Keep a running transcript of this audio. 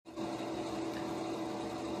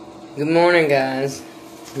Good morning, guys.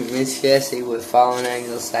 It's Jesse with Fallen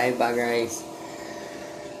Angels Saved by Grace.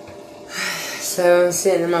 So I'm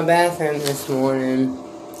sitting in my bathroom this morning.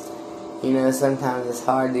 You know, sometimes it's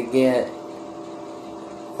hard to get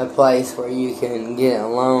a place where you can get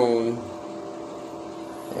alone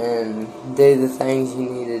and do the things you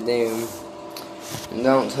need to do. And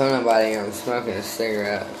don't tell nobody I'm smoking a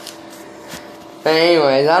cigarette. But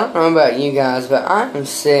anyways, I don't know about you guys, but I'm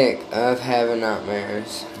sick of having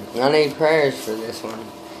nightmares. I need prayers for this one.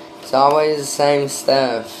 It's always the same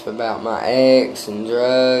stuff about my ex and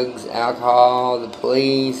drugs, alcohol, the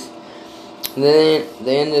police, then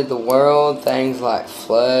the end of the world, things like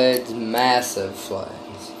floods, massive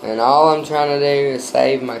floods. And all I'm trying to do is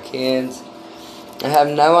save my kids. I have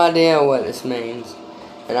no idea what this means.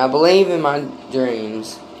 And I believe in my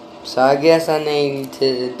dreams. So I guess I need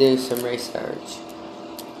to do some research.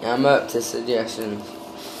 I'm up to suggestions.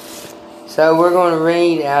 So we're going to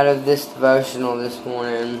read out of this devotional this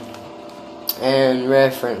morning and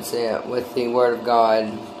reference it with the Word of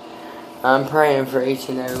God. I'm praying for each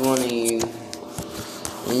and every one of you.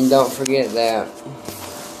 And don't forget that.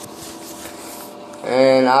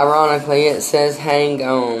 And ironically it says hang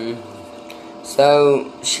on.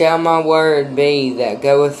 So shall my word be that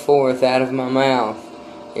goeth forth out of my mouth.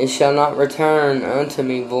 It shall not return unto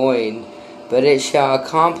me void, but it shall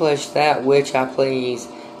accomplish that which I please,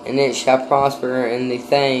 and it shall prosper in the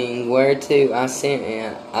thing whereto I sent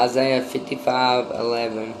it. Isaiah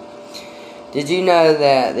 55:11. Did you know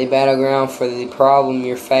that the battleground for the problem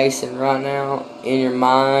you're facing right now in your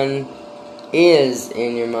mind is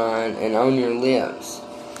in your mind and on your lips?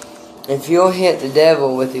 If you'll hit the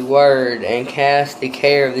devil with the word and cast the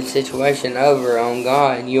care of the situation over on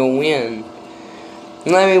God, you'll win.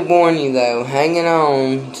 Let me warn you though, hanging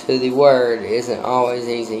on to the word isn't always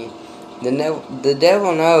easy. The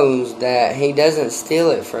devil knows that he doesn't steal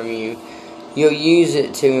it from you. You'll use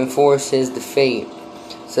it to enforce his defeat.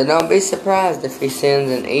 So don't be surprised if he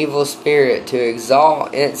sends an evil spirit to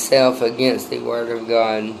exalt itself against the word of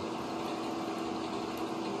God.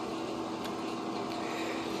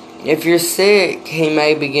 If you're sick, he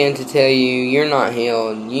may begin to tell you you're not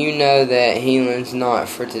healed. You know that healing's not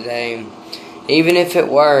for today. Even if it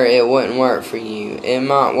were, it wouldn't work for you. It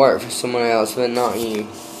might work for someone else, but not you.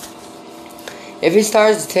 If he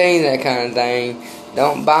starts to tell you that kind of thing,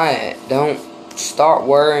 don't buy it. Don't start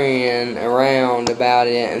worrying around about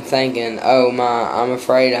it and thinking, oh my, I'm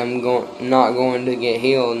afraid I'm not going to get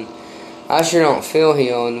healed. I sure don't feel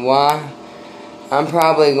healed. Why? I'm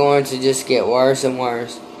probably going to just get worse and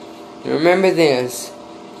worse. Remember this,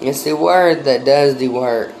 it's the word that does the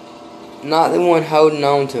work, not the one holding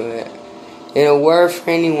on to it. It'll work for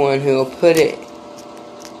anyone who will put it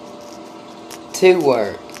to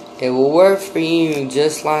work. It will work for you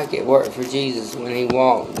just like it worked for Jesus when he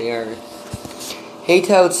walked the earth. He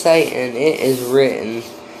told Satan, it is written.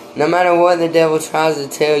 No matter what the devil tries to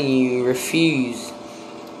tell you, refuse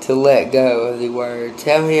to let go of the word.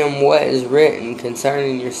 Tell him what is written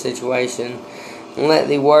concerning your situation. And let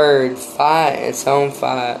the word fight its own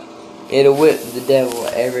fight. It'll whip the devil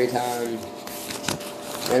every time.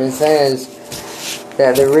 And it says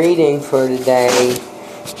that the reading for today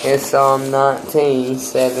is Psalm 19,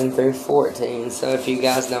 7 through 14. So if you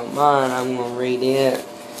guys don't mind, I'm going to read it.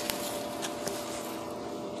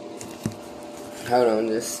 Hold on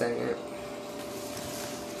just a second.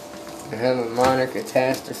 I have a minor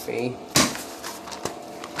catastrophe.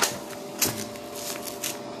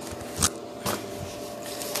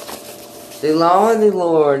 The law of the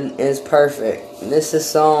Lord is perfect. This is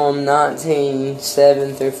Psalm 19,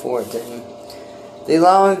 7 through 14. The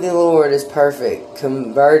law of the Lord is perfect,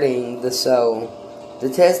 converting the soul. The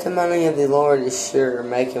testimony of the Lord is sure,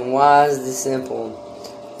 making wise the simple.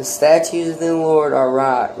 The statutes of the Lord are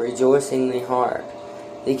right, rejoicing the heart.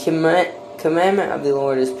 The commandment of the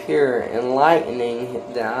Lord is pure,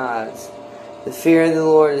 enlightening the eyes. The fear of the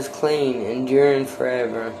Lord is clean, enduring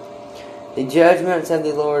forever. The judgments of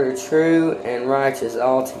the Lord are true and righteous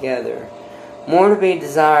altogether. More to be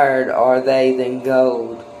desired are they than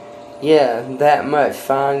gold, yea, that much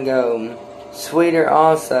fine gold, sweeter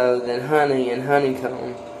also than honey and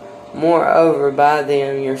honeycomb. Moreover, by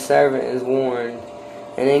them your servant is warned,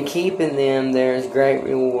 and in keeping them there is great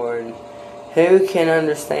reward. Who can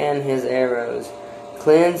understand his arrows?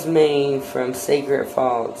 Cleanse me from secret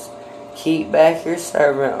faults. Keep back your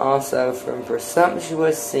servant also from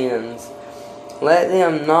presumptuous sins. Let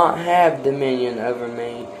them not have dominion over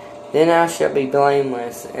me. Then I shall be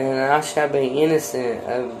blameless, and I shall be innocent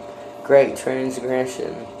of great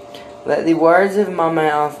transgression. Let the words of my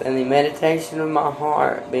mouth and the meditation of my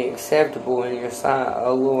heart be acceptable in your sight,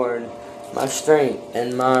 O Lord, my strength,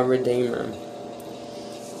 and my Redeemer.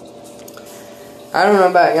 I don't know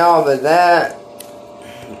about y'all, but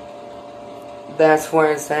that's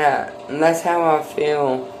where it's at. And that's how I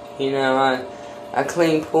feel. You know, I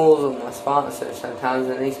clean pools with my sponsor sometimes,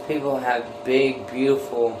 and these people have big,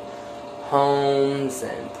 beautiful homes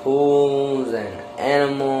and pools and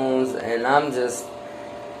animals, and I'm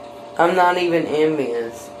not even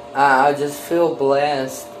envious. I just feel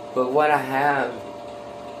blessed with what I have.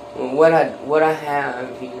 What I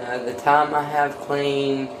have, you know, the time I have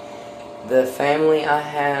clean, the family I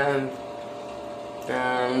have.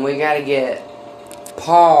 We got to get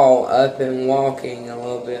Paul up and walking a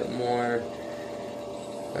little bit more.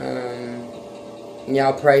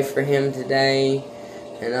 Y'all pray for him today,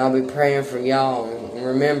 and I'll be praying for y'all.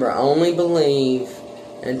 Remember, only believe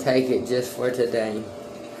and take it just for today.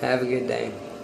 Have a good day.